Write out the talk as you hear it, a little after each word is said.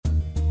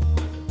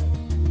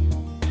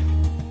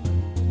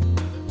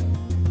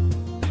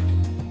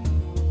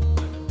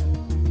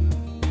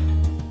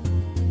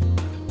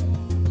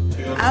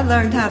I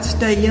learned how to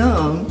stay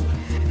young.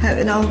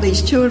 Having all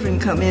these children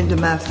come into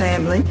my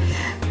family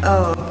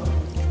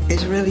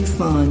is really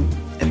fun.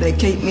 And they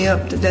keep me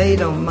up to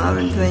date on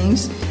modern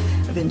things.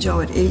 I've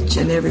enjoyed each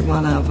and every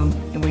one of them,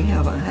 and we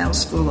have a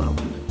house full of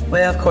them.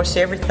 Well, of course,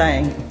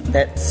 everything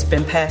that's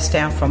been passed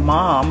down from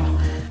Mom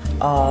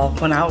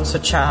when I was a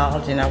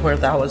child,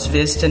 whether I was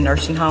visiting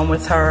nursing home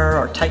with her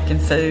or taking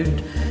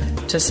food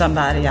to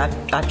somebody, I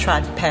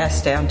tried to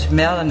pass down to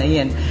Melanie,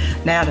 and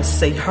now to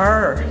see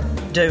her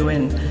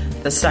doing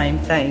the same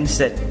things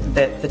that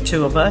the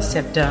two of us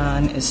have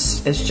done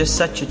is just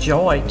such a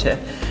joy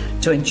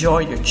to enjoy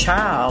your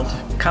child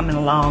coming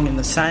along in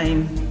the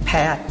same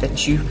path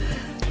that you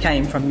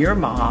came from your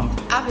mom.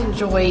 I've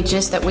enjoyed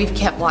just that we've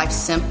kept life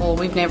simple.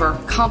 We've never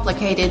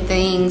complicated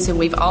things, and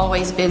we've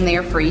always been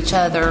there for each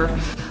other.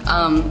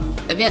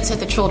 Events at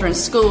the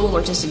children's school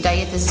or just a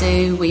day at the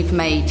zoo, we've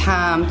made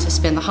time to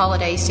spend the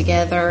holidays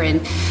together, and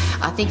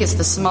I think it's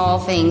the small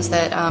things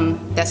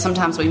that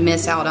sometimes we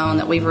miss out on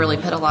that we've really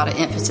put a lot of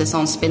emphasis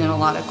on, spending a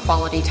lot of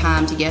quality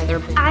time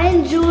together. I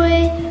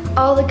enjoy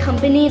all the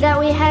company that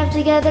we have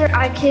together.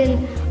 I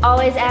can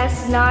always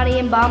ask Nani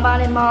and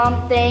Bonbon and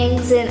Mom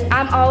things, and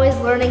I'm always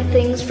learning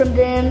things from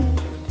them.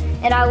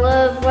 And I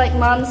love, like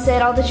Mom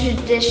said, all the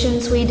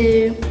traditions we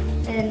do,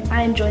 and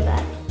I enjoy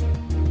that.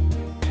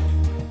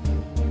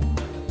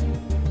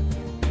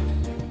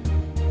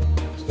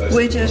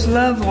 We just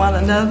love one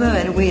another,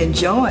 and we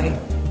enjoy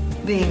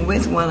being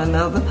with one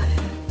another,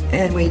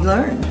 and we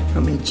learn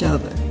from each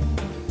other.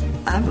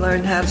 I've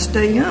learned how to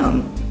stay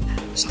young,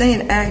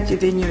 staying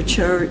active in your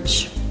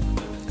church,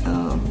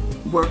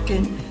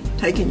 working,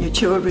 taking your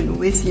children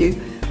with you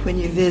when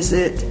you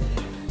visit,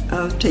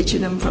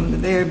 teaching them from the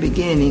very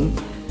beginning.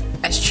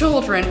 As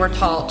children, we're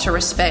taught to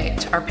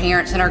respect our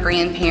parents and our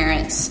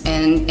grandparents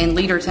and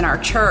leaders in our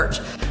church.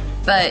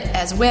 But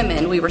as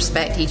women, we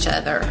respect each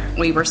other.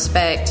 We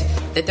respect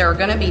that there are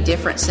going to be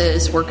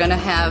differences. We're going to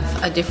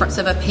have a difference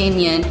of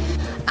opinion.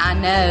 I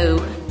know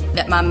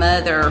that my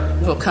mother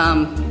will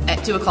come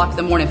at 2 o'clock in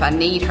the morning if I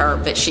need her,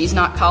 but she's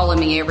not calling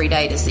me every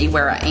day to see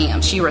where I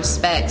am. She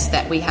respects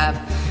that we have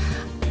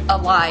a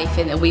life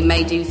and that we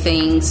may do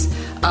things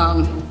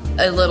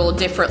a little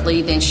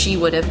differently than she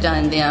would have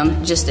done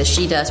them, just as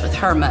she does with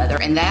her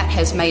mother. And that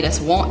has made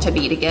us want to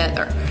be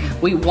together.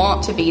 We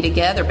want to be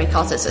together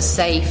because it's a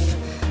safe,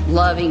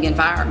 loving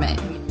environment.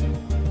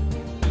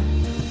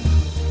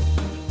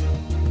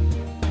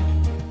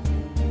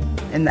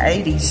 In the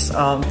 80s,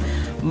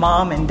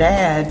 Mom and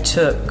Dad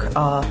took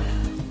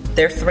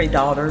their 3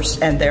 daughters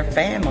and their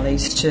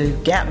families to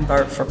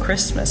Gatlinburg for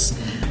Christmas.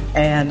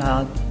 And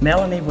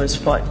Melanie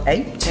was,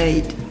 8?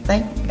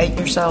 8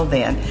 years old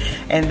then.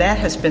 And that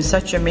has been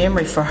such a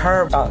memory for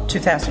her.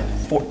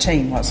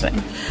 2014, wasn't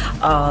it?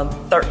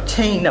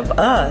 13 of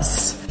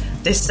us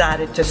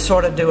decided to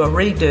sort of do a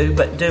redo,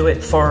 but do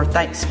it for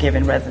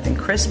Thanksgiving rather than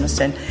Christmas.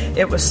 And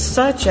it was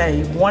such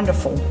a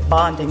wonderful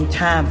bonding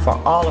time for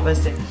all of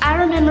us. I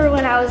remember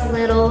when I was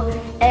little,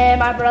 and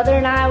my brother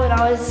and I would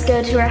always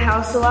go to her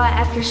house a lot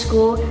after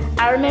school.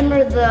 I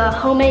remember the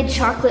homemade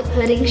chocolate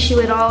pudding she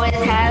would always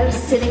have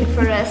sitting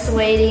for us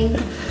waiting.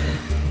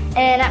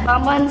 And at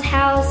Bonbon's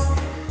house,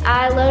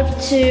 I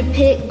loved to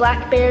pick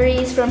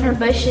blackberries from her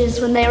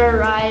bushes when they were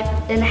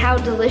ripe, and how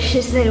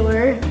delicious they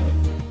were.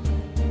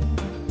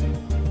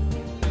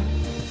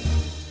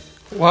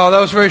 Wow, that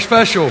was very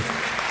special.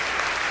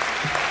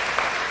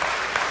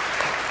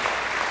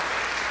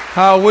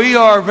 We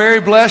are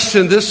very blessed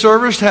in this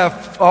service to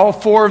have all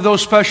 4 of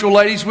those special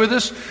ladies with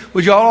us.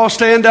 Would you all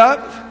stand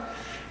up,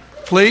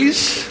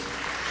 please?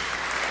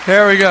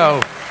 There we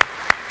go.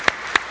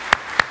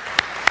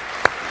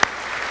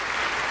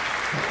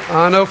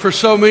 I know for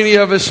so many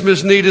of us,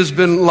 Ms. Nita's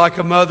been like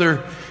a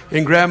mother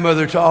and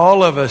grandmother to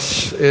all of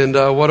us, and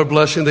what a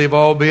blessing they've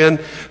all been.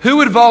 Who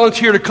would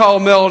volunteer to call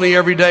Melanie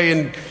every day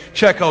and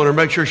check on her,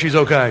 make sure she's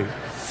okay?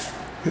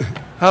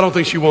 I don't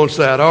think she wants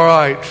that. All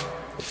right.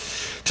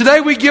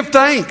 Today we give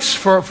thanks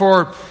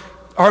for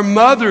our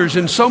mothers,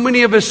 and so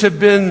many of us have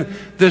been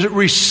the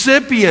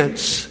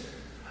recipients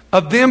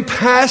of them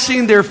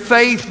passing their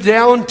faith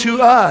down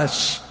to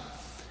us.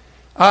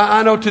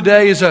 I know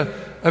today is a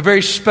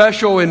very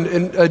special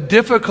and a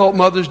difficult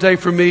Mother's Day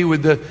for me,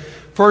 with the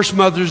first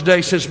Mother's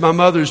Day since my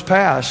mother's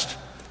passed.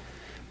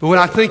 But when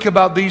I think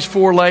about these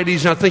 4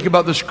 ladies, and I think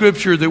about the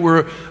scripture that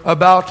we're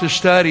about to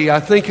study,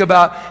 I think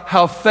about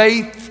how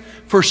faith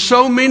for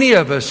so many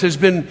of us has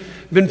been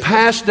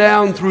passed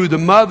down through the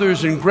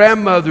mothers and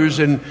grandmothers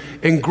and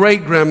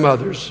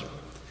great-grandmothers.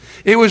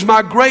 It was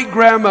my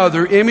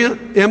great-grandmother,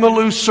 Emma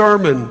Lou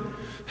Sermon,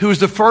 who was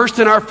the first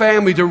in our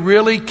family to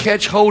really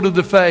catch hold of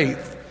the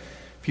faith.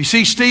 If you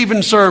see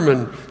Stephen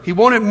Sermon, he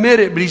won't admit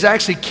it, but he's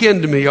actually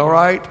kin to me, all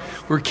right?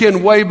 We're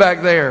kin way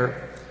back there.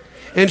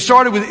 And it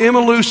started with Emma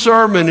Lou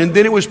Sermon, and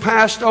then it was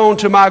passed on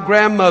to my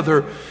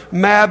grandmother,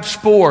 Mab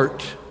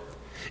Sport,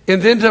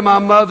 and then to my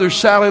mother,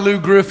 Sally Lou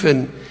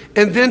Griffin,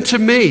 and then to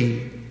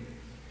me.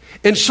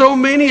 And so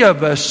many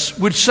of us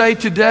would say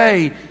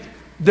today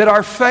that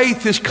our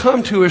faith has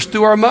come to us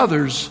through our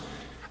mothers.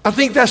 I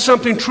think that's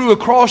something true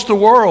across the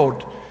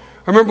world.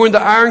 I remember when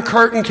the Iron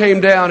Curtain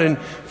came down and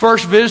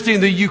first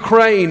visiting the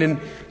Ukraine, and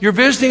you're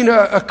visiting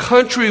a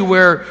country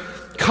where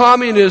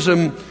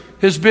communism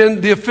has been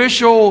the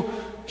official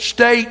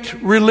state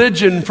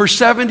religion for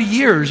 70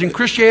 years, and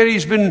Christianity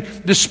has been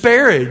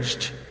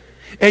disparaged.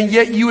 And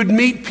yet you would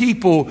meet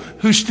people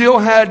who still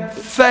had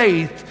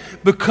faith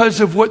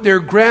because of what their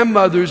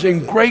grandmothers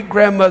and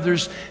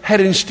great-grandmothers had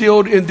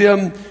instilled in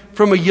them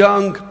from a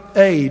young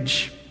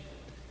age.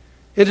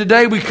 And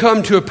today we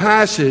come to a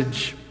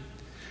passage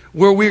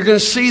where we're going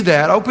to see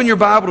that. Open your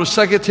Bible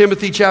to 2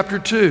 Timothy chapter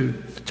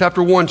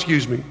 1.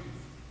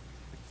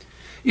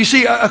 You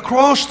see,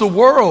 across the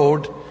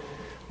world,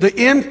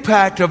 the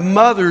impact of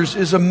mothers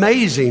is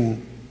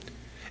amazing.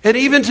 And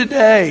even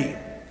today,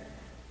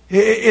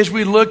 as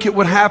we look at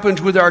what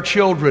happens with our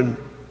children,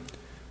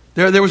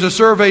 there was a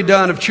survey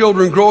done of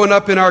children growing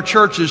up in our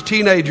churches,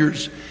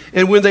 teenagers,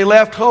 and when they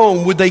left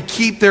home, would they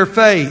keep their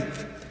faith?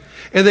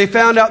 And they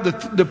found out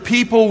that the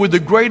people with the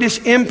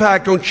greatest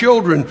impact on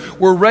children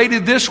were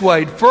rated this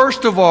way.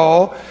 First of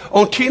all,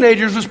 on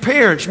teenagers was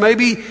parents.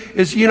 Maybe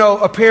as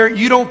a parent,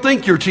 you don't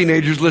think your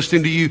teenager's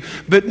listening to you,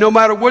 but no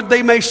matter what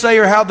they may say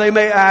or how they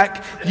may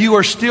act, you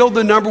are still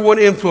the number one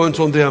influence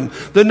on them.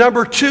 The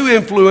number two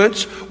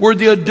influence were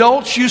the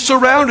adults you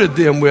surrounded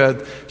them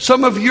with.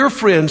 Some of your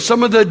friends,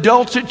 some of the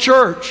adults at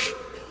church.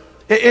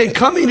 And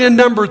coming in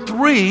number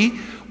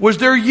three was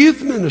their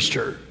youth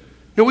minister.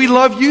 Now, we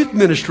love youth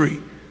ministry.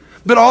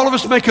 But all of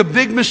us make a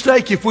big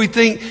mistake if we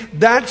think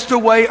that's the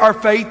way our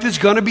faith is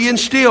going to be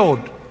instilled.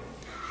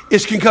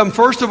 It can come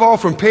first of all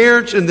from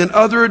parents and then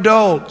other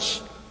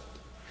adults.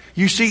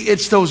 You see,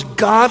 it's those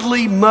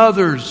godly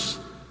mothers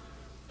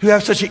who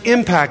have such an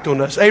impact on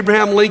us.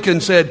 Abraham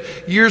Lincoln said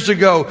years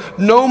ago,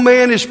 "No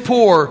man is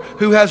poor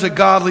who has a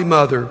godly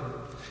mother."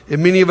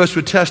 And many of us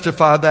would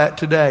testify that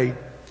today.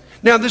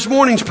 Now, this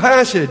morning's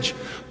passage,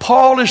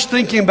 Paul is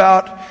thinking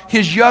about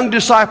his young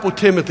disciple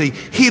Timothy.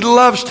 He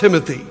loves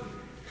Timothy.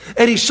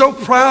 And he's so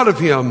proud of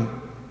him.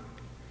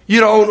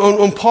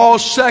 On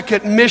Paul's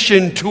second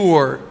mission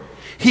tour,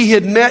 he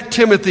had met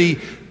Timothy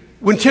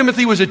when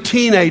Timothy was a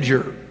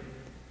teenager.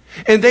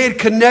 And they had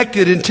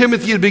connected, and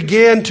Timothy had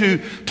began to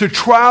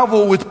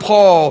travel with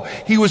Paul.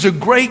 He was a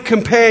great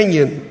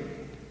companion.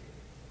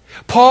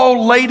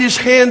 Paul laid his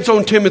hands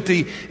on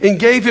Timothy and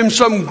gave him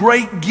some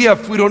great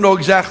gift. We don't know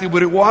exactly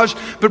what it was,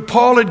 but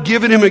Paul had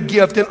given him a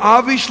gift. And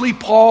obviously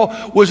Paul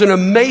was an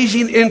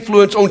amazing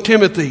influence on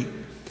Timothy.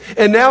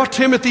 And now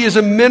Timothy is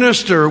a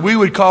minister, we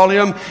would call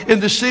him,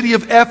 in the city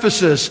of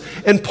Ephesus.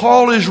 And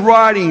Paul is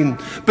writing.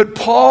 But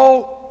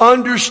Paul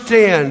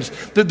understands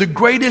that the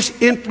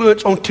greatest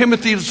influence on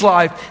Timothy's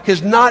life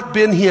has not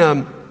been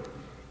him.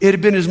 It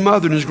had been his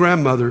mother and his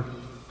grandmother.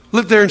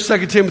 Look there in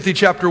 2 Timothy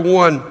chapter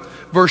 1,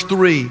 verse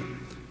 3.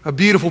 A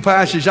beautiful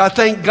passage. "I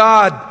thank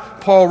God,"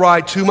 Paul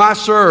writes, "whom I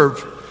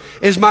serve,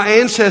 as my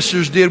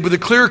ancestors did, with a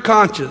clear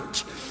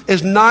conscience.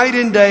 As night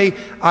and day,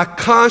 I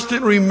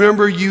constantly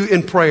remember you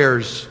in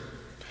prayers.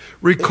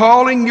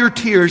 Recalling your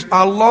tears,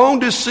 I long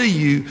to see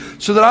you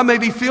so that I may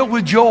be filled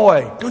with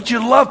joy." Don't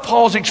you love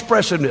Paul's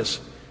expressiveness?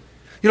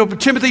 But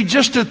Timothy,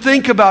 just to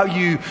think about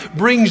you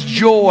brings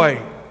joy.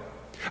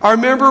 I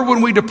remember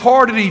when we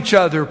departed each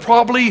other,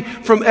 probably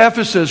from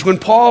Ephesus, when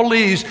Paul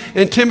leaves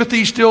and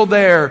Timothy's still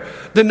there,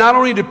 then not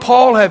only did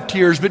Paul have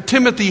tears, but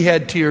Timothy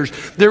had tears.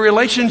 Their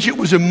relationship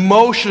was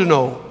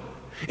emotional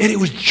and it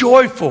was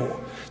joyful.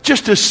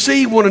 Just to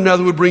see one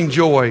another would bring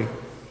joy.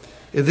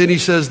 And then he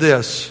says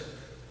this,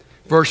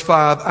 verse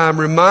 5, "I am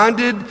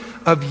reminded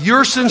of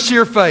your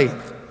sincere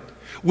faith,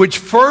 which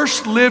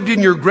first lived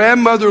in your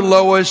grandmother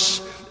Lois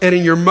and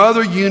in your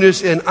mother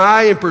Eunice, and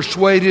I am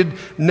persuaded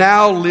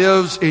now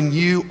lives in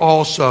you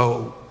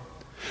also."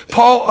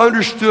 Paul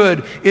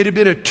understood it had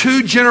been a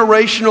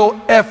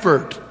 2-generational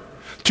effort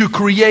to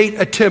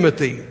create a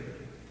Timothy.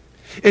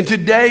 And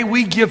today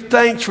we give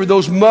thanks for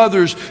those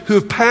mothers who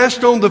have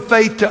passed on the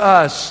faith to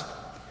us.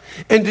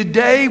 And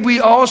today we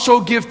also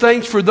give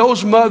thanks for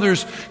those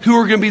mothers who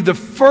are going to be the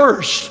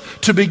first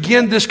to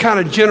begin this kind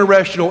of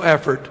generational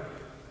effort.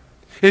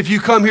 If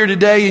you come here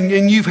today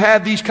and you've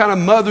had these kind of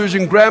mothers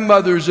and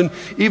grandmothers and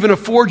even a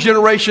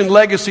 4-generation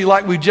legacy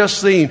like we've just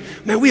seen,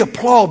 man, we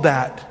applaud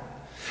that.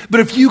 But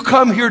if you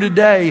come here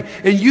today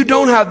and you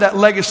don't have that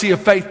legacy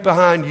of faith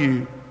behind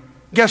you,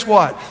 guess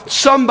what?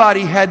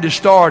 Somebody had to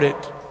start it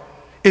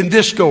in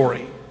this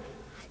story.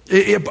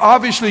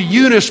 Obviously,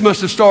 Eunice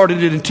must have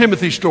started it in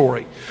Timothy's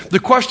story. The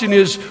question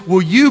is,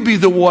 will you be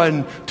the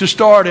one to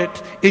start it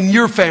in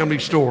your family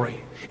story?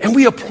 And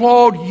we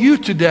applaud you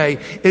today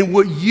in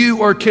what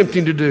you are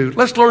attempting to do.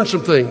 Let's learn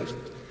some things.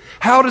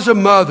 How does a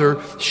mother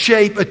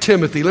shape a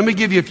Timothy? Let me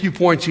give you a few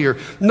points here.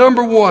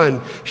 Number one,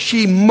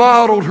 she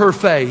modeled her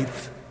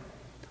faith.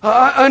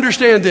 I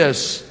understand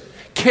this.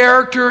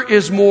 Character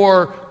is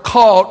more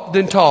caught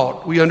than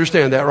taught. We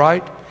understand that,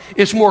 right?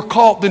 It's more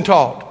caught than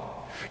taught.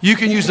 You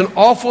can use an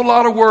awful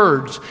lot of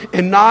words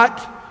and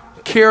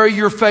not carry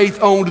your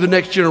faith on to the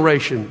next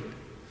generation.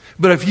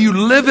 But if you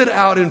live it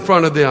out in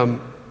front of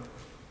them,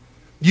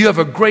 you have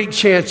a great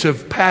chance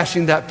of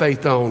passing that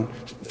faith on.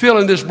 Fill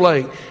in this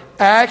blank.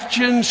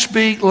 actions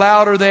speak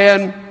louder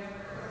than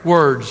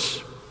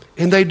words.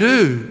 And they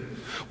do.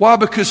 Why?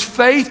 Because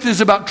faith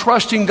is about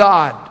trusting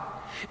God.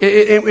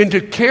 And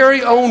to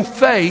carry on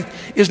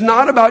faith is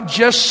not about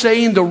just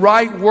saying the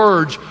right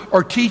words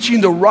or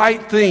teaching the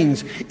right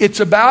things. It's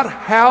about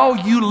how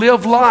you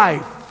live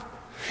life.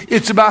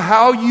 It's about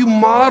how you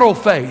model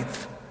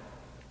faith.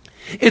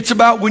 It's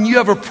about when you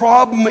have a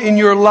problem in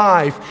your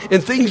life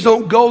and things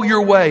don't go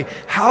your way,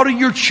 how do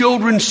your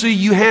children see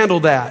you handle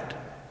that?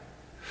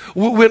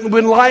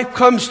 When life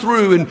comes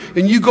through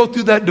and you go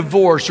through that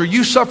divorce, or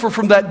you suffer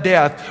from that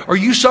death, or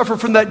you suffer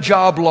from that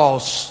job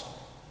loss,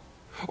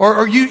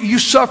 or you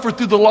suffer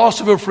through the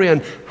loss of a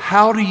friend,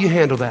 how do you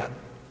handle that?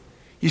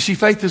 You see,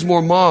 faith is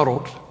more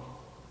modeled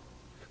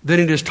than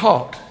it is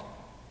taught.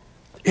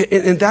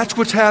 And that's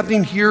what's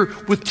happening here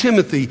with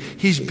Timothy.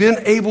 He's been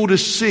able to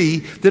see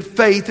that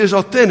faith is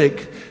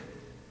authentic.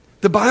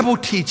 The Bible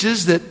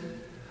teaches that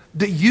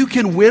you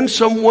can win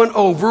someone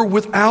over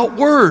without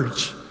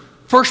words.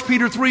 1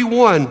 Peter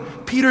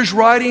 3:1, Peter's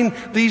writing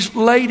these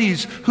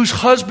ladies whose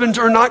husbands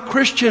are not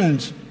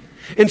Christians,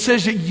 and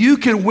says that you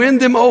can win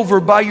them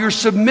over by your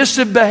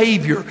submissive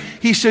behavior.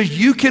 He says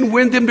you can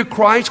win them to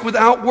Christ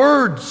without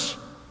words.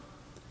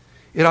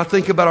 And I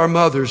think about our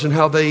mothers and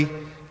how they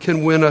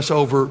can win us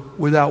over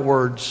without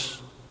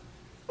words.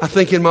 I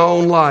think in my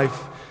own life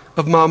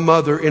of my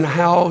mother and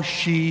how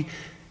she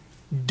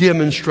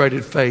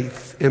demonstrated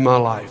faith in my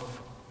life.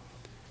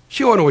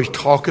 She wasn't always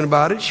talking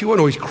about it. She wasn't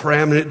always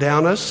cramming it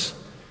down us.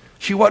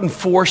 She wasn't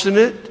forcing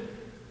it.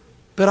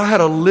 But I had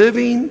a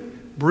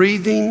living,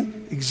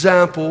 breathing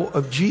example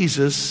of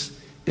Jesus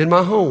in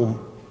my home.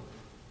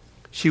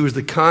 She was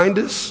the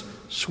kindest,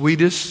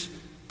 sweetest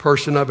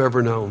person I've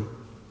ever known.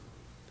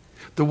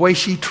 The way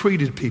she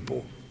treated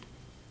people,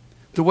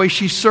 the way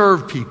she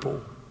served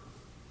people,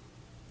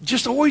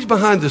 just always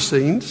behind the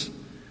scenes.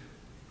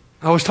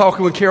 I was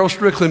talking with Carol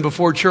Strickland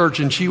before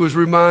church, and she was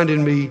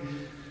reminding me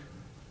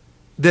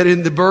that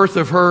in the birth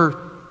of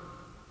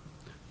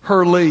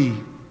her Lee,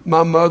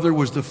 my mother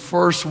was the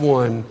first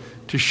one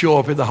to show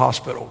up at the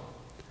hospital.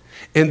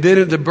 And then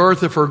at the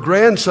birth of her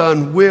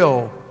grandson,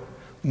 Will,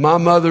 my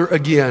mother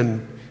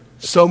again,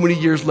 so many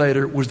years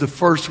later, was the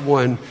first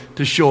one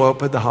to show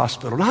up at the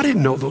hospital. And I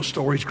didn't know those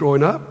stories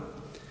growing up,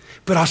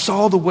 but I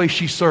saw the way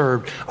she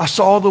served. I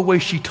saw the way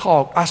she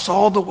talked. I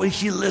saw the way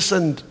she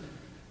listened.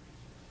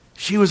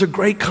 She was a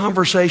great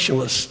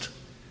conversationalist.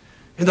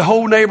 And the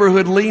whole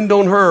neighborhood leaned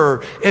on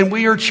her, and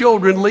we, her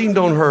children, leaned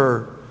on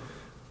her.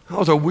 I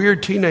was a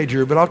weird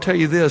teenager, but I'll tell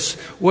you this,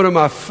 one of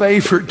my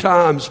favorite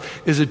times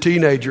as a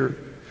teenager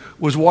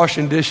was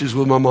washing dishes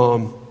with my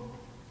mom.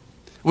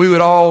 We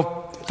would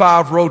all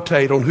 5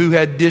 rotate on who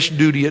had dish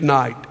duty at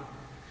night.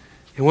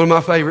 And one of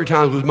my favorite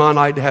times was my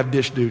night to have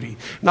dish duty.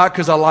 Not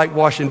because I like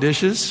washing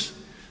dishes,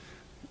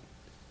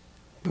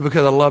 but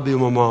because I love being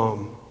with my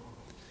mom.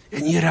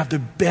 And you'd have the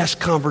best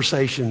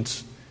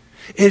conversations.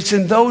 And it's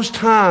in those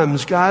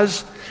times,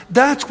 guys,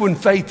 that's when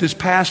faith is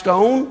passed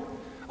on.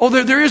 Oh,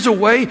 there is a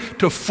way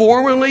to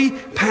formally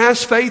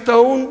pass faith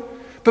on.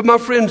 But my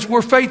friends,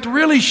 where faith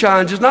really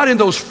shines is not in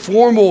those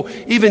formal,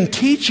 even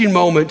teaching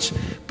moments,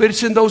 but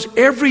it's in those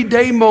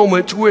everyday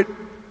moments where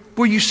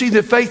you see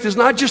that faith is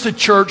not just a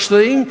church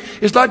thing.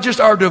 It's not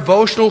just our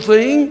devotional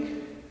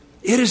thing.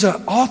 It is an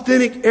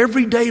authentic,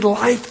 everyday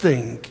life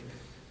thing.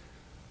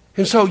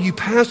 And so you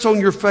pass on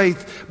your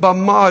faith by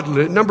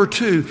modeling it. Number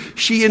 2,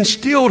 she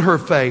instilled her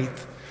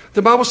faith.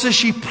 The Bible says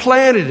she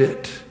planted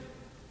it.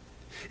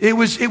 It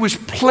was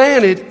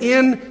planted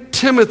in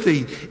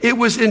Timothy. It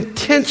was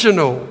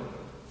intentional.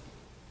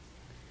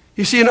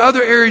 You see, in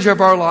other areas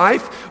of our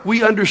life,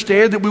 we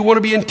understand that we want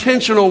to be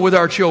intentional with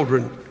our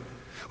children.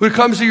 When it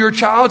comes to your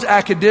child's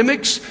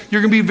academics,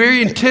 you're going to be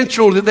very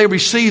intentional that they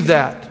receive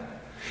that.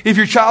 If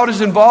your child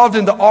is involved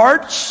in the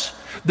arts,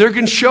 they're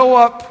going to show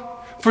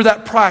up for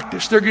that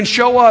practice. They're going to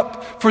show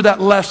up for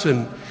that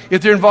lesson.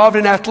 If they're involved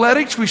in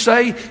athletics, we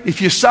say,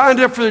 if you signed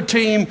up for the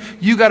team,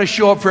 you got to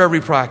show up for every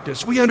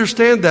practice. We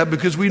understand that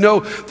because we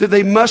know that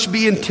they must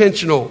be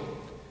intentional.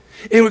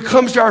 And when it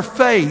comes to our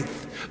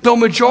faith, though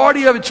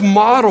majority of it's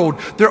modeled,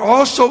 there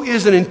also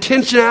is an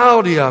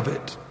intentionality of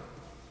it.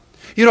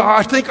 You know,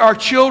 I think our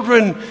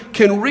children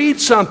can read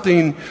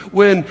something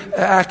when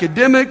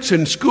academics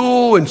and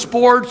school and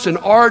sports and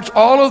arts,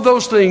 all of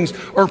those things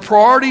are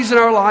priorities in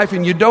our life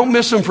and you don't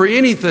miss them for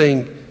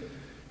anything.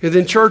 And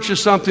then church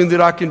is something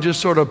that I can just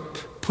sort of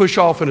push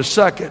off in a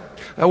second.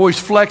 I'm always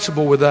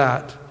flexible with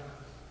that.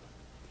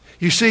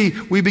 You see,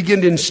 we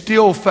begin to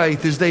instill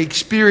faith as they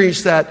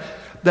experience that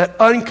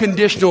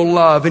unconditional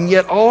love, and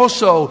yet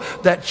also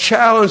that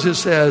challenge that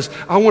says,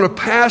 I want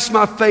to pass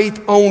my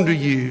faith on to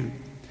you.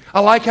 I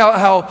like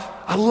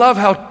I love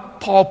how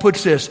Paul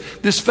puts this.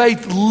 This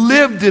faith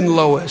lived in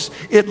Lois.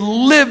 It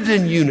lived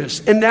in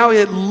Eunice, and now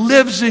it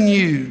lives in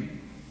you.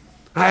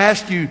 I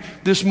ask you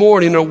this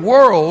morning, in a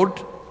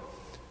world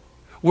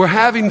where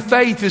having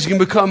faith is going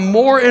to become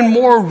more and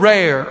more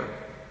rare,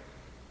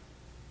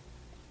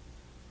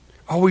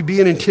 are we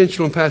being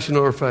intentional in passing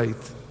on our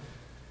faith?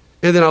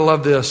 And then I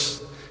love this.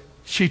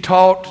 She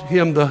taught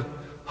him the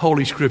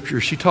Holy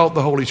Scriptures. She taught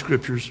the Holy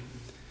Scriptures.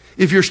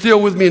 If you're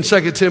still with me in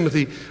 2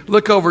 Timothy,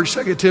 look over at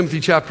 2 Timothy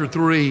chapter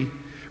 3,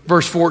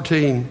 verse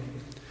 14.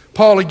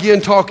 Paul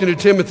again talking to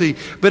Timothy,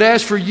 but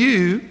as for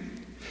you,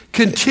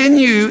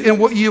 continue in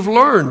what you've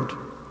learned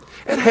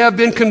and have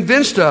been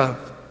convinced of,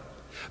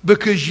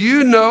 because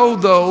you know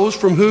those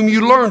from whom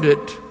you learned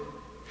it,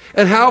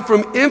 and how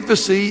from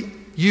infancy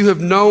you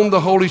have known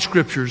the Holy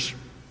Scriptures,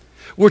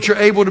 which are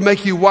able to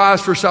make you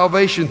wise for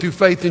salvation through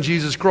faith in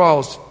Jesus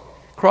Christ.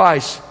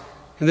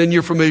 And then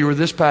you're familiar with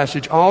this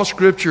passage. All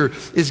Scripture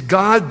is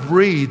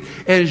God-breathed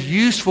and is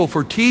useful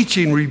for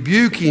teaching,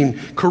 rebuking,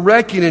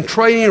 correcting, and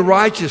training in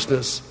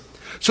righteousness,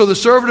 so the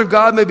servant of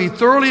God may be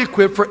thoroughly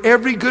equipped for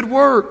every good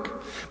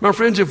work. My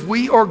friends, if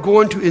we are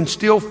going to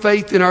instill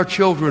faith in our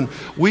children,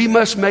 we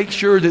must make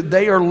sure that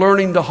they are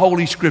learning the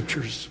Holy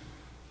Scriptures.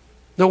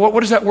 Now,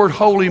 what does that word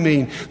holy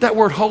mean? That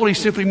word holy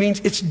simply means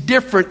it's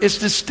different, it's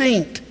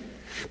distinct.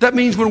 That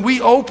means when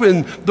we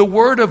open the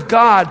Word of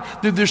God,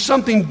 that there's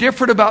something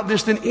different about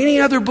this than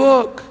any other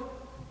book.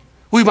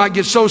 We might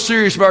get so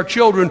serious about our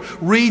children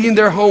reading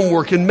their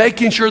homework and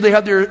making sure they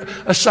have their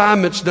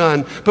assignments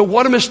done. But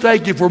what a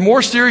mistake if we're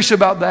more serious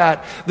about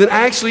that than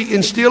actually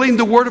instilling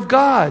the Word of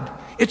God.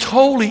 It's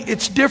holy.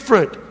 It's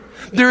different.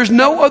 There is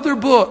no other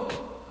book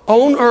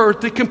on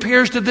earth that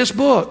compares to this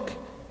book.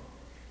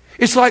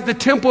 It's like the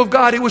temple of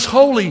God. It was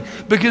holy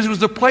because it was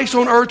the place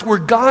on earth where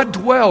God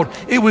dwelled.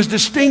 It was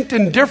distinct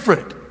and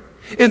different.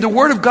 And the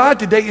Word of God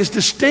today is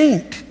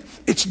distinct.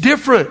 It's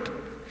different.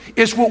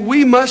 It's what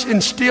we must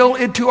instill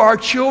into our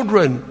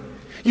children.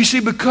 You see,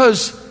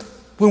 because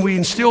when we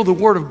instill the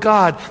Word of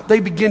God, they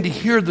begin to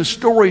hear the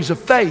stories of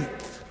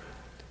faith.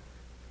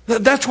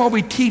 That's why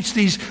we teach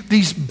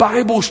these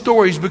Bible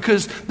stories,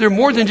 because they're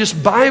more than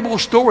just Bible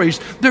stories.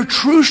 They're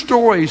true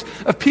stories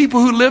of people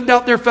who lived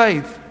out their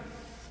faith.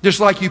 Just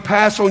like you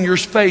pass on your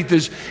faith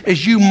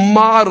as you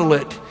model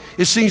it.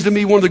 It seems to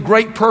me one of the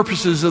great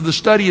purposes of the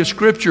study of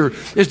Scripture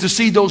is to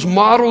see those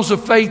models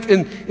of faith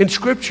in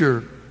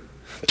Scripture.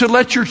 To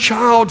let your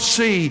child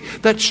see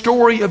that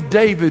story of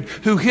David,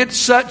 who hit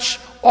such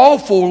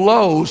awful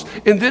lows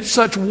and did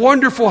such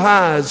wonderful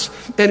highs,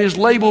 and is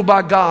labeled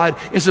by God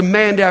as a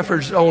man after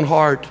his own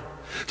heart.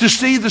 To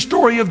see the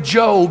story of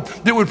Job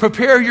that would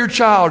prepare your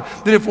child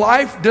that if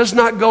life does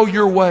not go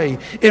your way,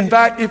 in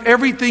fact, if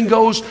everything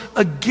goes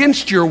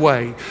against your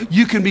way,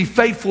 you can be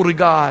faithful to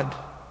God.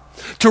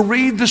 To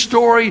read the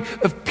story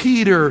of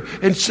Peter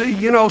and see,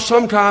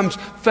 sometimes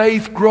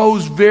faith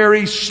grows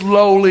very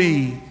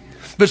slowly.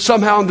 But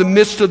somehow in the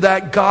midst of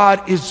that,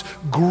 God is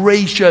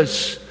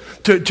gracious.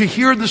 To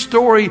hear the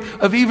story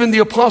of even the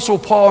Apostle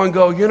Paul and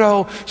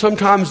go,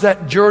 sometimes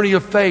that journey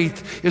of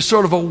faith is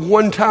sort of a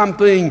one-time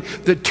thing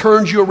that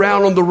turns you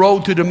around on the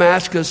road to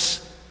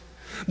Damascus.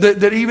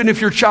 That even if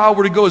your child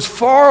were to go as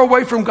far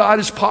away from God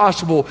as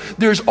possible,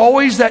 there's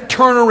always that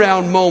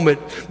turnaround moment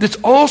that's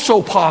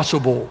also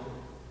possible.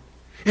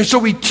 And so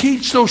we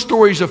teach those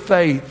stories of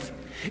faith.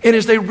 And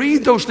as they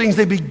read those things,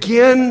 they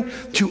begin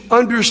to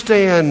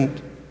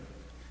understand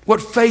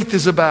what faith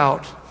is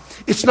about.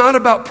 It's not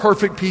about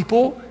perfect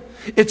people.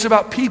 It's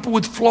about people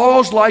with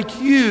flaws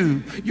like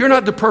you. You're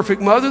not the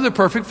perfect mother, the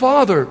perfect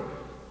father.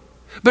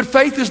 But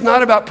faith is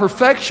not about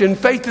perfection.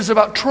 Faith is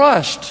about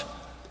trust.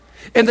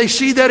 And they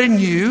see that in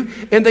you,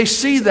 and they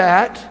see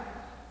that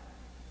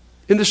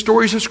in the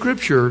stories of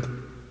Scripture.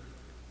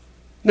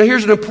 Now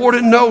here's an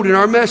important note in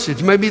our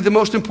message, maybe the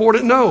most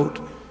important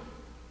note.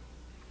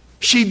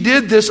 She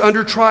did this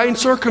under trying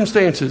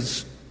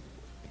circumstances.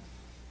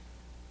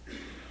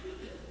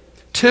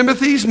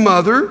 Timothy's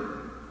mother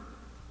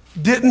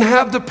didn't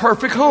have the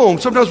perfect home.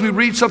 Sometimes we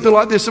read something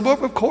like this, and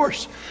well, of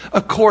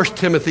course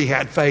Timothy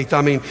had faith.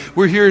 I mean,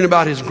 we're hearing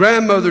about his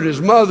grandmother and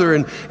his mother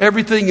and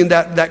everything, and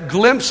that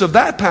glimpse of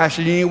that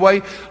passage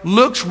anyway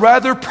looks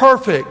rather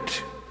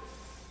perfect.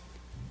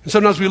 And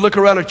sometimes we look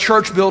around a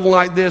church building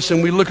like this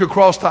and we look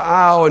across the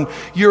aisle, and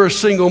you're a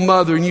single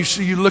mother, and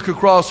you look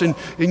across and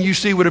you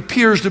see what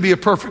appears to be a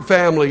perfect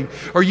family.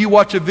 Or you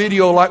watch a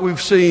video like we've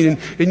seen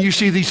and you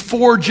see these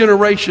 4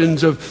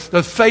 generations of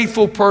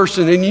faithful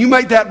person, and you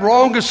make that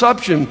wrong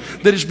assumption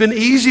that it's been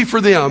easy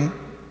for them.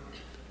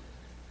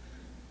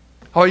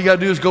 All you got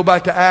to do is go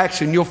back to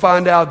Acts and you'll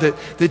find out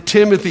that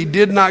Timothy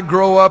did not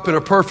grow up in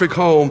a perfect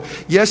home.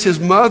 Yes,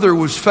 his mother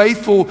was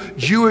faithful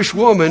Jewish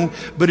woman,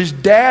 but his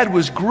dad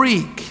was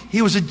Greek.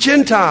 He was a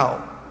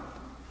Gentile.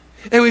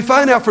 And we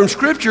find out from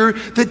Scripture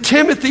that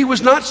Timothy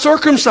was not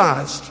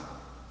circumcised.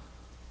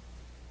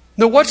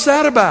 Now, what's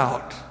that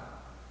about?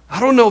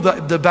 I don't know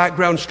the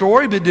background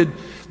story, but did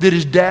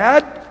his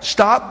dad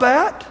stop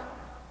that?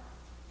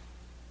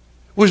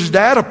 Was his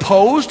dad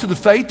opposed to the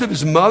faith of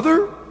his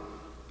mother?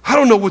 I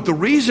don't know what the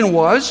reason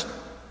was,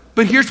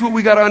 but here's what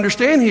we got to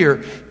understand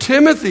here.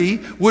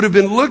 Timothy would have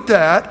been looked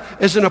at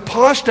as an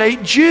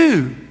apostate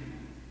Jew.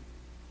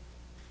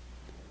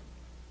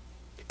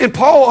 And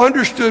Paul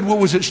understood what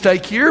was at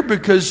stake here,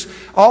 because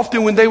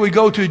often when they would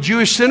go to a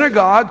Jewish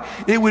synagogue,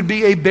 it would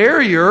be a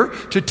barrier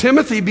to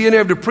Timothy being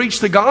able to preach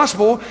the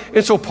gospel.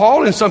 And so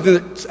Paul, in something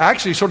that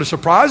actually sort of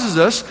surprises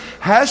us,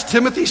 has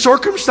Timothy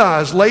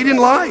circumcised late in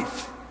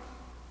life.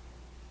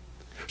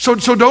 So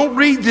don't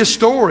read this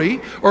story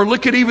or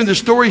look at even the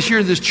stories here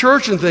in this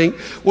church and think,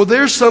 well,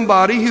 there's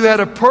somebody who had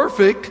a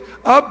perfect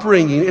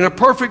upbringing in a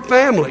perfect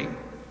family.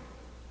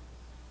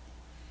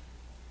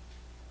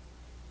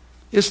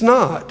 It's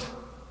not.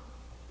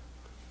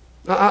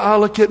 I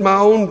look at my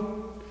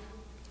own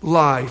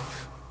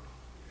life.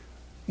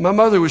 My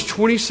mother was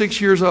 26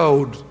 years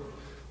old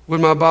when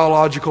my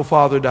biological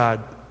father died.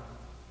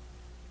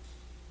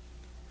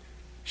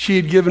 She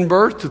had given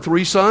birth to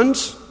 3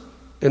 sons,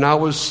 and I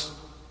was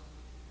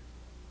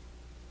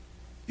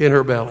in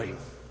her belly.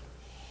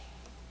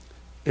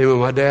 And when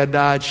my dad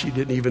died, she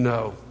didn't even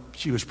know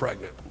she was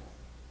pregnant.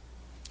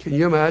 Can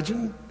you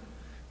imagine,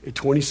 at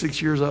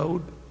 26 years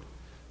old,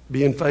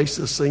 being faced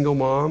as a single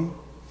mom,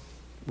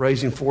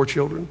 raising 4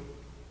 children?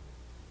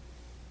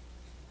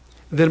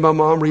 And then my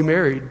mom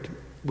remarried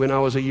when I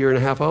was 1.5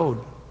 years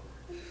old.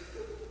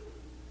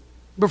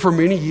 But for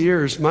many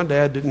years, my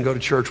dad didn't go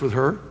to church with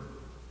her.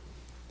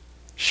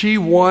 She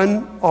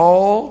won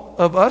all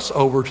of us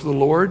over to the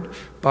Lord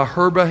by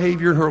her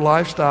behavior and her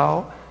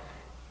lifestyle,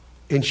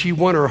 and she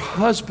won her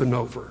husband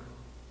over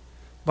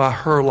by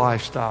her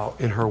lifestyle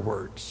and her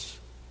words.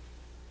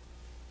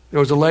 There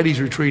was a ladies'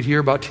 retreat here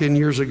about 10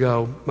 years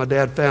ago. My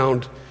dad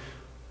found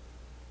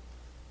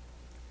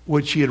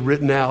what she had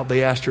written out.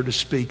 They asked her to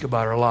speak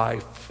about her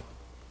life.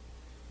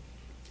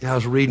 I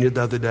was reading it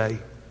the other day.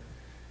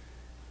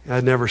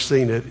 I'd never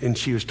seen it, and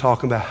she was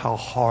talking about how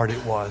hard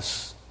it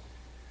was.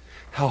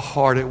 How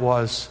hard it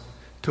was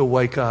to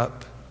wake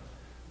up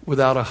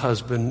without a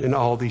husband and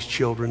all these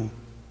children.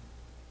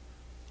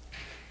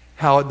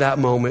 How at that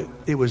moment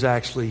it was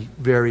actually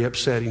very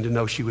upsetting to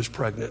know she was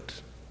pregnant.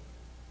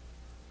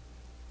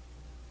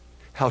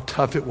 How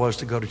tough it was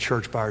to go to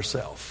church by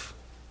herself.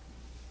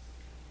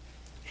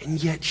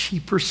 And yet she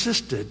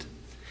persisted.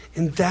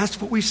 And that's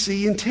what we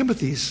see in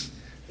Timothy's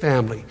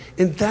family.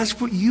 And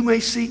that's what you may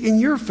see in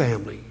your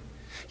family.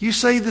 You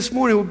say this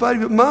morning, well, buddy,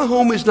 but my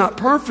home is not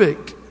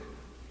perfect.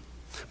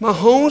 My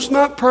home's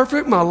not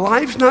perfect. My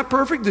life's not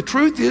perfect. The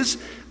truth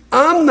is,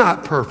 I'm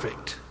not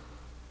perfect.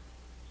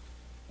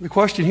 The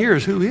question here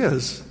is, who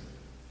is?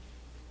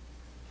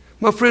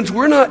 My friends,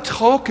 we're not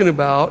talking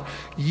about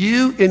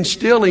you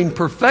instilling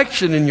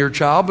perfection in your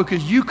child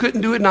because you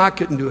couldn't do it and I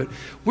couldn't do it.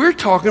 We're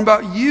talking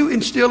about you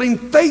instilling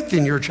faith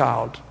in your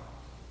child.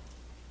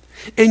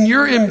 And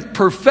your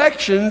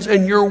imperfections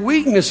and your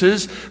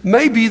weaknesses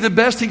may be the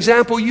best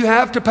example you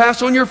have to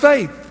pass on your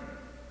faith.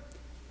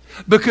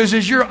 Because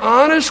as you're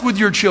honest with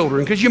your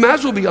children, because you might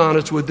as well be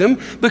honest with them,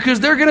 because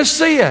they're going to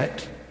see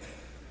it.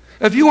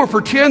 If you want to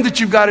pretend that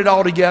you've got it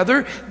all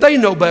together, they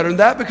know better than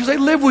that because they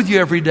live with you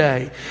every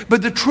day.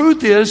 But the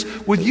truth is,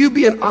 with you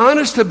being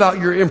honest about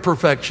your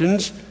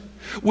imperfections,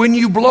 when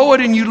you blow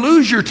it and you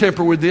lose your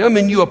temper with them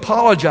and you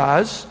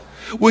apologize,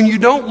 when you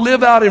don't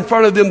live out in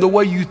front of them the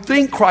way you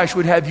think Christ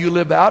would have you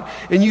live out,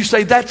 and you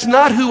say, that's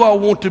not who I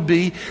want to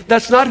be,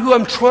 that's not who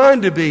I'm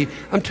trying to be,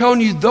 I'm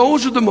telling you,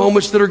 those are the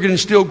moments that are going to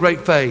instill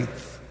great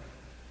faith.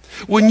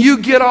 When you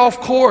get off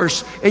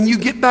course and you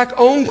get back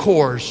on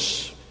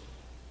course,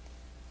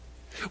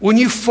 when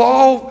you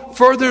fall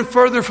further and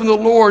further from the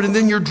Lord and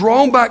then you're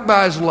drawn back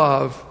by His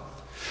love,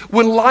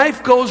 when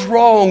life goes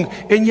wrong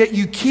and yet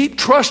you keep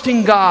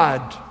trusting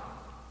God,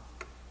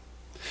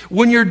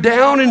 when you're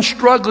down and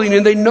struggling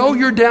and they know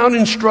you're down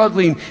and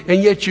struggling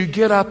and yet you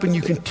get up and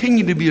you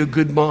continue to be a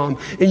good mom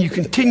and you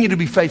continue to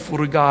be faithful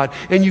to God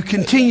and you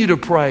continue to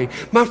pray.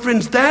 My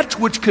friends, that's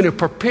what's going to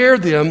prepare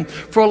them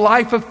for a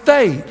life of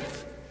faith.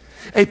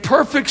 A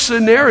perfect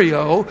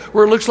scenario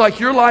where it looks like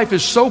your life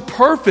is so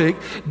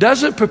perfect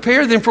doesn't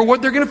prepare them for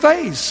what they're going to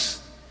face.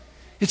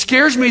 It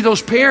scares me,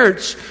 those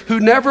parents who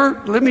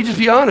never, let me just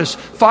be honest,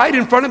 fight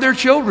in front of their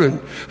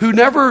children, who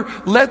never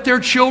let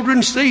their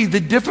children see the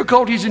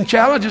difficulties and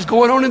challenges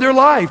going on in their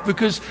life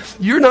because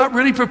you're not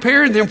really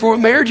preparing them for what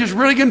marriage is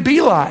really going to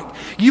be like.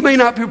 You may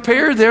not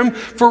prepare them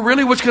for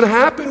really what's going to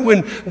happen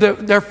when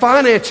their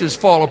finances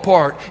fall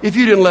apart if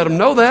you didn't let them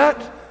know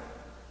that.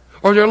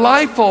 Or their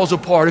life falls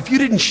apart if you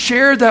didn't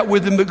share that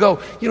with them, but go,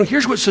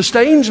 here's what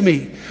sustains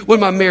me when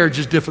my marriage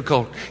is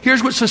difficult.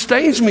 Here's what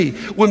sustains me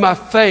when my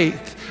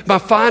faith, my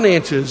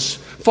finances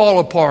fall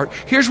apart.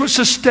 Here's what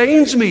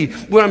sustains me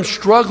when I'm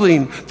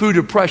struggling through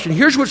depression.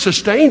 Here's what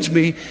sustains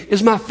me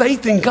is my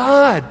faith in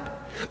God.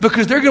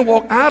 Because they're going to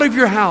walk out of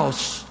your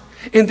house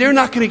and they're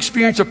not going to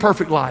experience a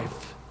perfect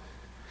life.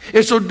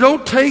 And so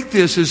don't take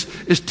this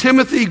as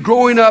Timothy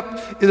growing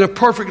up in a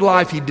perfect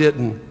life he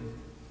didn't.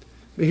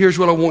 Here's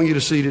what I want you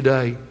to see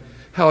today,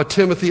 how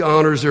Timothy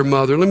honors their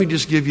mother. Let me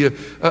just give you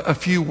a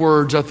few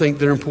words I think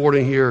that are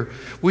important here.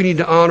 We need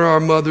to honor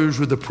our mothers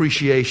with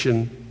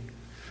appreciation.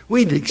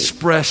 We need to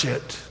express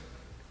it.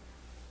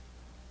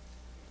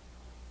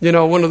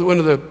 One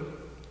of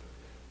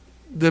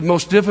the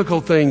most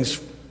difficult things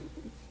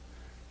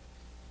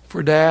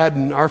for Dad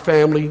and our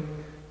family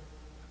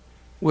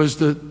was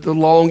the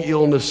long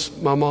illness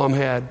my mom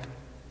had,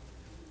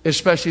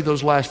 especially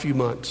those last few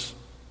months.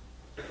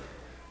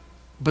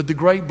 But the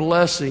great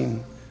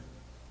blessing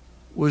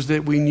was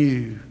that we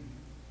knew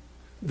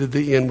that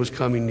the end was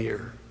coming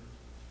near.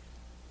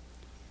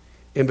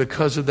 And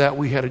because of that,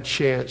 we had a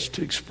chance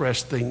to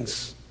express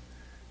things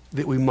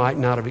that we might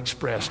not have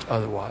expressed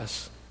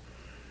otherwise.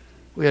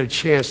 We had a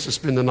chance to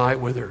spend the night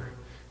with her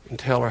and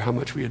tell her how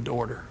much we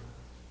adored her.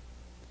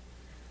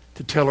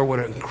 To tell her what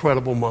an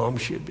incredible mom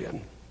she had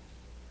been.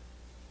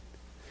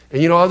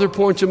 And other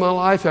points in my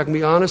life, I can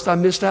be honest, I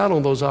missed out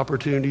on those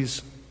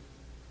opportunities.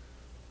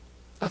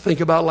 I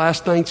think about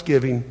last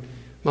Thanksgiving.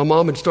 My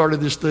mom had started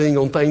this thing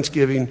on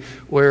Thanksgiving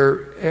where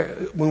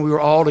when we were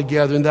all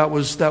together, and that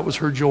was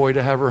her joy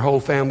to have her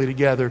whole family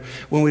together.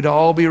 When we'd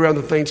all be around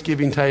the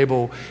Thanksgiving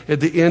table, at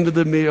the end of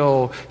the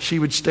meal, she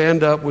would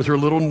stand up with her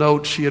little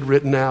notes she had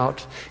written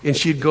out, and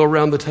she'd go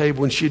around the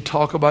table and she'd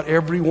talk about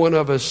every one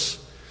of us.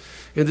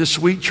 And this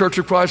sweet Church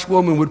of Christ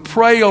woman would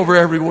pray over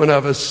every one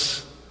of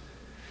us.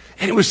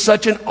 And it was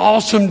such an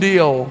awesome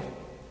deal.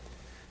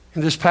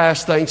 And this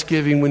past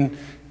Thanksgiving, when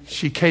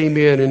she came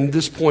in, and at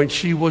this point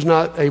she was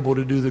not able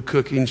to do the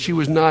cooking. She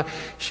was in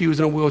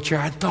a wheelchair.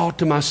 I thought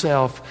to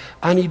myself,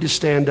 I need to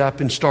stand up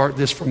and start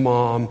this for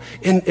Mom.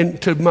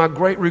 And to my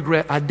great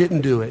regret, I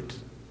didn't do it.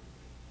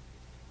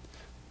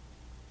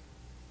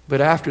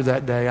 But after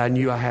that day, I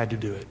knew I had to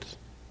do it.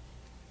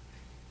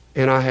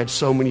 And I had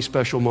so many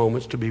special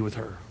moments to be with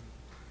her.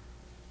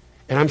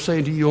 And I'm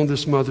saying to you on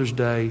this Mother's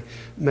Day,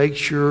 make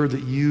sure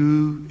that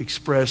you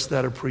express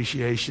that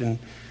appreciation.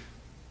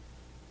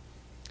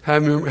 How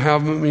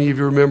many of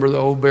you remember the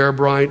old Bear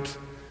Bryant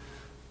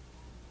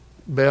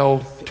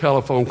Bell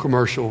telephone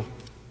commercial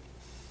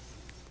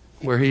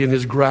where he in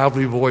his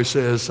gravelly voice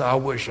says, I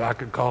wish I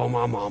could call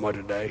my mama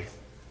today.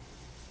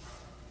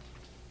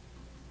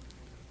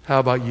 How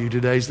about you?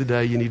 Today's the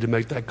day you need to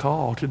make that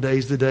call.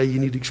 Today's the day you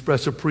need to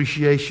express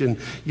appreciation.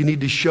 You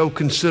need to show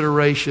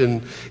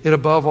consideration. And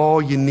above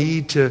all, you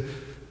need to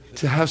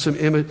have some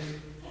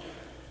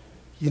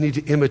you need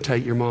to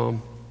imitate your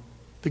mom.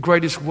 The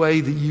greatest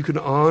way that you can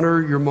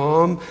honor your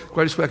mom, the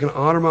greatest way I can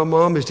honor my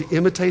mom is to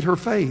imitate her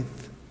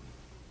faith.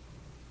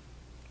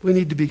 We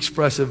need to be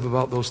expressive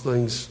about those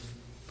things.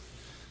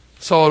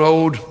 I saw an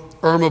old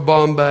Irma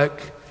Bombeck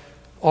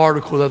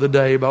article the other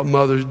day about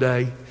Mother's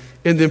Day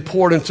and the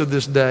importance of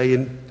this day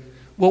and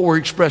what we're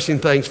expressing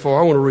thanks for.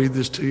 I want to read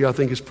this to you. I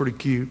think it's pretty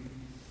cute.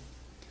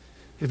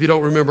 If you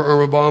don't remember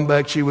Irma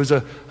Bombeck, she was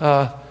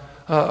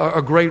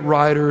a great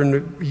writer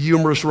and a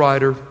humorous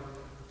writer.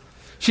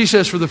 She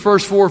says, for the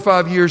first 4 or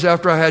 5 years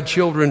after I had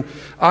children,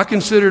 I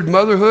considered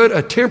motherhood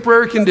a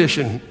temporary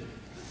condition,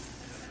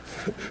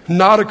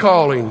 not a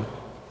calling.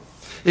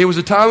 It was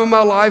a time of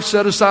my life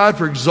set aside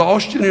for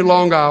exhaustion and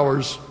long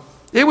hours.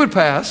 It would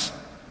pass.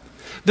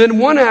 Then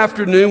one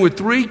afternoon, with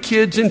 3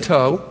 kids in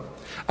tow,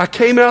 I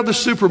came out of the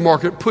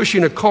supermarket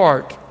pushing a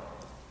cart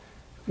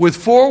with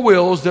 4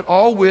 wheels that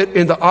all went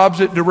in the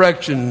opposite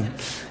direction.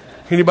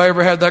 Anybody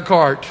ever had that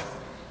cart?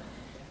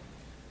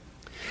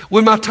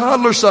 When my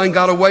toddler son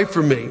got away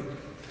from me,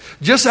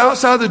 just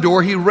outside the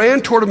door, he ran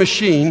toward a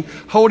machine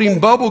holding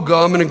bubble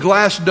gum in a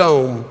glass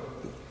dome.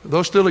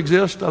 Those still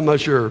exist? I'm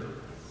not sure.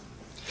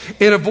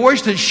 In a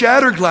voice that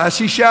shattered glass,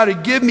 he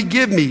shouted, "Give me,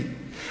 give me."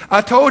 I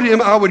told him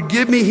I would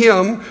give me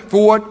him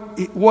for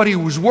what he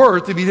was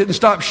worth if he didn't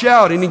stop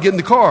shouting and get in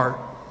the car.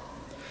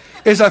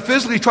 As I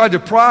physically tried to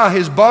pry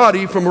his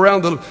body from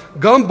around the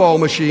gumball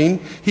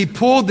machine, he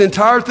pulled the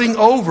entire thing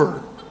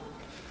over.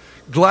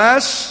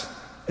 Glass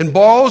and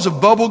balls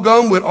of bubble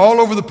gum went all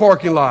over the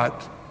parking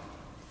lot.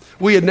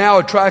 We had now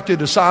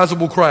attracted a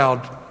sizable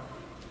crowd.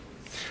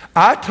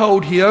 I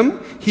told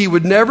him he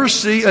would never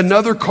see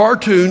another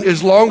cartoon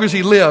as long as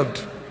he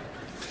lived.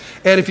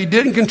 And if he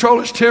didn't control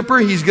his temper,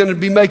 he's going to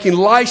be making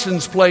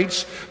license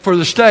plates for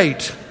the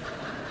state.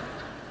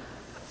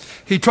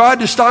 He tried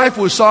to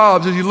stifle his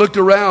sobs as he looked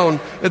around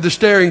at the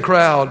staring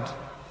crowd.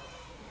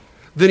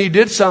 Then he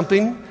did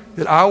something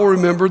that I will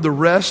remember the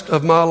rest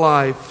of my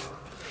life.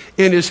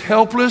 In his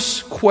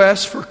helpless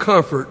quest for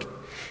comfort,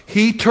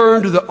 he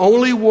turned to the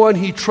only one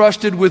he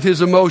trusted with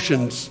his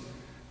emotions,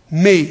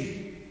 me.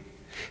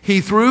 He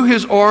threw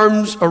his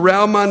arms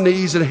around my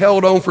knees and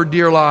held on for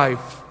dear life.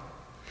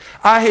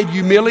 I had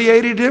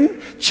humiliated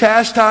him,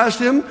 chastised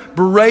him,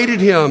 berated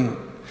him,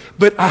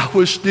 but I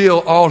was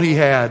still all he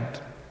had.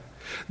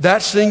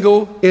 That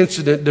single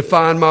incident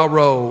defined my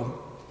role.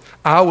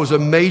 I was a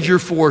major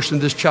force in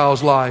this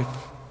child's life.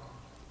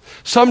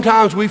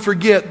 Sometimes we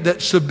forget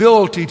that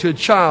stability to a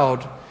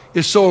child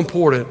is so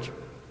important.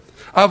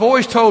 I've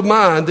always told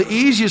mine the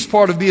easiest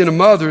part of being a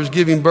mother is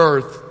giving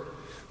birth.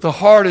 The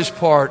hardest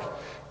part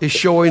is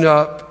showing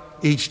up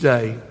each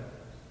day.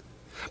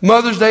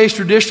 Mother's Day is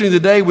traditionally the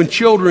day when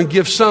children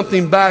give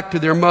something back to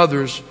their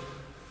mothers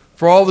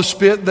for all the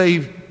spit they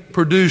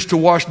produced to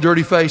wash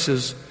dirty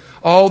faces,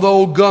 all the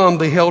old gum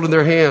they held in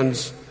their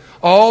hands,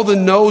 all the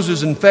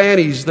noses and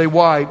fannies they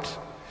wiped,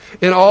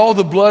 and all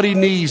the bloody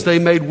knees they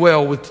made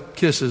well with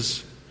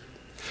kisses.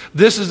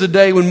 This is the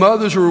day when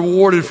mothers are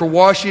rewarded for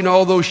washing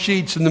all those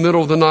sheets in the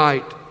middle of the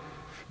night,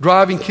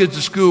 driving kids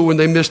to school when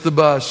they missed the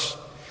bus,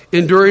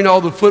 enduring all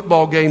the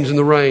football games in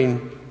the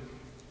rain.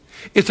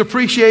 It's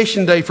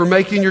Appreciation Day for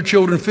making your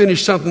children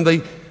finish something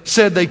they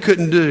said they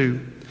couldn't do,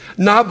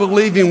 not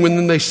believing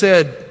when they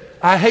said,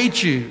 "I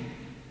hate you,"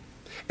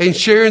 and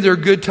sharing their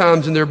good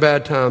times and their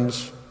bad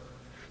times.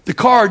 The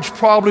cards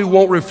probably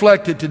won't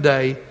reflect it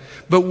today,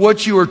 but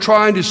what you are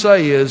trying to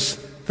say is,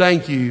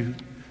 thank you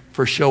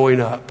for showing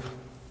up.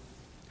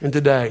 And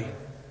today,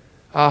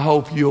 I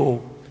hope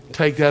you'll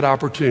take that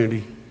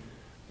opportunity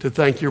to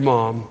thank your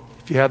mom,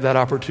 if you have that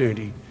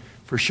opportunity,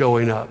 for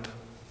showing up.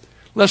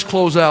 Let's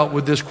close out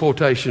with this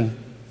quotation.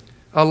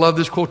 I love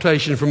this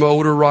quotation from an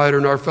older writer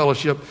in our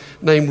fellowship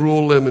named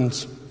Rule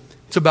Lemons.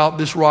 It's about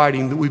this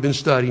writing that we've been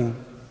studying.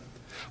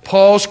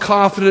 Paul's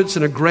confidence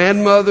in a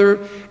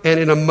grandmother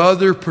and in a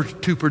mother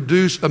to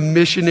produce a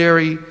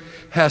missionary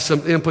has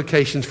some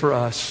implications for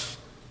us.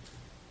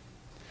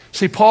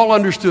 See, Paul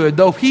understood,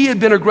 though he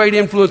had been a great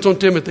influence on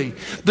Timothy,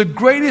 the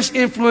greatest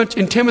influence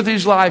in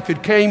Timothy's life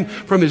had came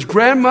from his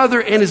grandmother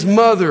and his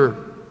mother,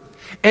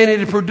 and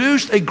it had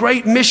produced a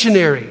great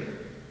missionary.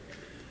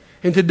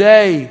 And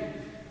today,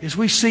 as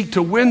we seek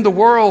to win the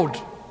world,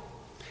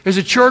 as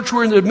a church,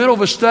 we're in the middle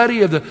of a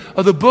study of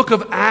the book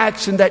of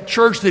Acts, and that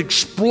church that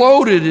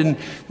exploded and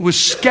was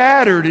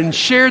scattered and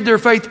shared their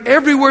faith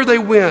everywhere they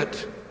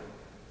went.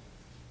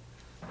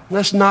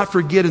 Let's not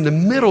forget, in the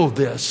middle of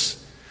this,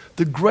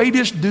 the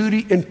greatest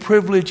duty and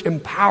privilege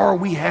and power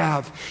we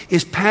have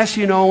is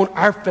passing on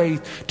our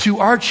faith to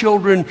our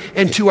children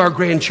and to our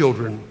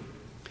grandchildren.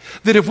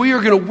 That if we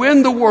are going to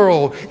win the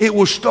world, it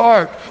will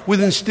start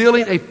with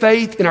instilling a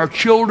faith in our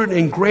children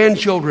and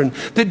grandchildren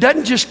that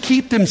doesn't just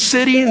keep them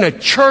sitting in a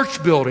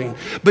church building,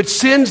 but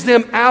sends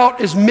them out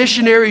as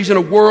missionaries in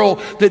a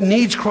world that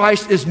needs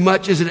Christ as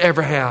much as it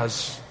ever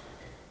has.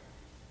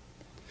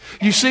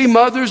 You see,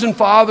 mothers and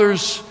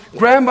fathers,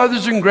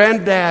 grandmothers and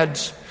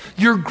granddads,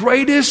 your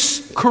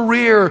greatest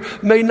career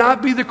may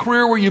not be the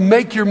career where you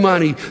make your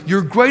money.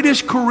 Your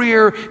greatest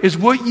career is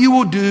what you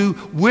will do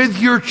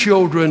with your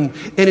children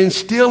in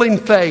instilling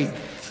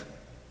faith.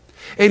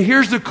 And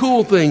here's the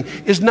cool thing,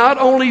 is not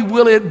only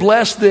will it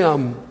bless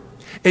them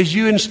as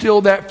you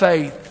instill that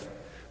faith,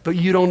 but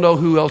you don't know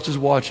who else is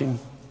watching.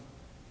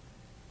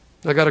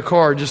 I got a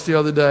card just the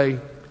other day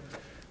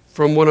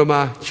from one of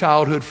my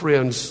childhood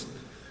friends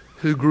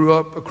who grew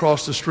up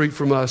across the street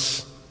from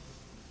us,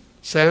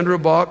 Sandra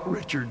Bach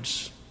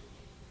Richards.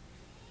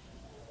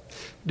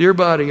 Dear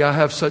buddy, I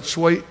have such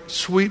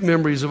sweet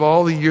memories of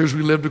all the years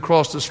we lived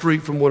across the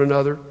street from one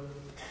another,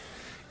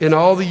 and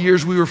all the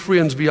years we were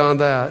friends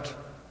beyond that.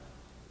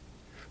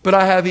 But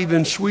I have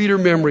even sweeter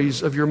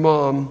memories of your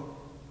mom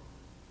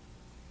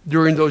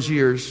during those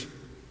years,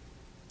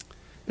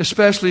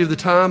 especially of the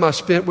time I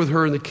spent with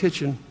her in the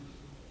kitchen.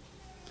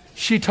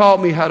 She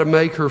taught me how to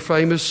make her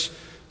famous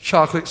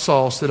chocolate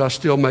sauce that I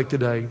still make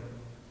today.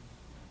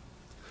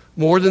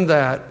 More than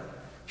that,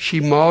 she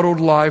modeled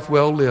life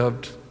well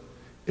lived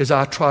as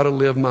I try to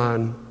live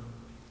mine.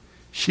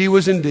 She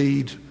was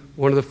indeed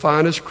one of the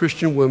finest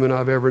Christian women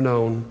I've ever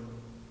known.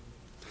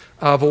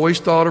 I've always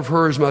thought of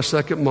her as my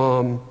second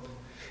mom,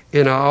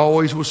 and I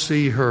always will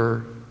see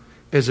her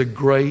as a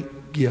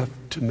great gift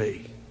to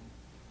me.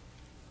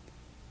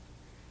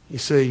 You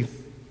see,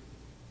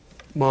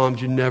 moms,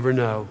 you never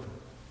know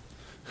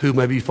who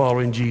may be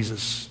following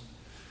Jesus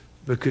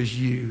because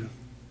you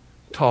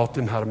taught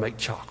them how to make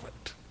chocolate.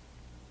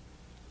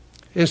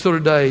 And so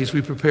today, as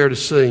we prepare to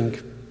sing,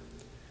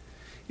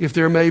 if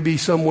there may be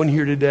someone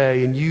here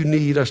today and you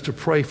need us to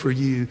pray for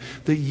you,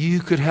 that you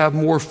could have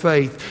more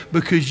faith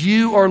because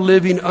you are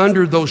living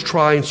under those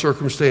trying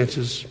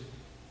circumstances.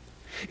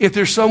 If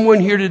there's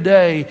someone here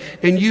today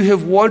and you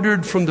have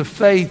wandered from the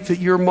faith that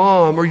your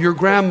mom or your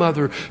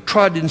grandmother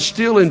tried to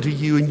instill into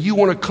you and you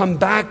want to come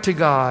back to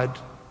God,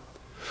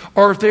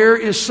 or if there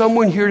is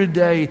someone here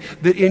today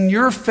that in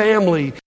your family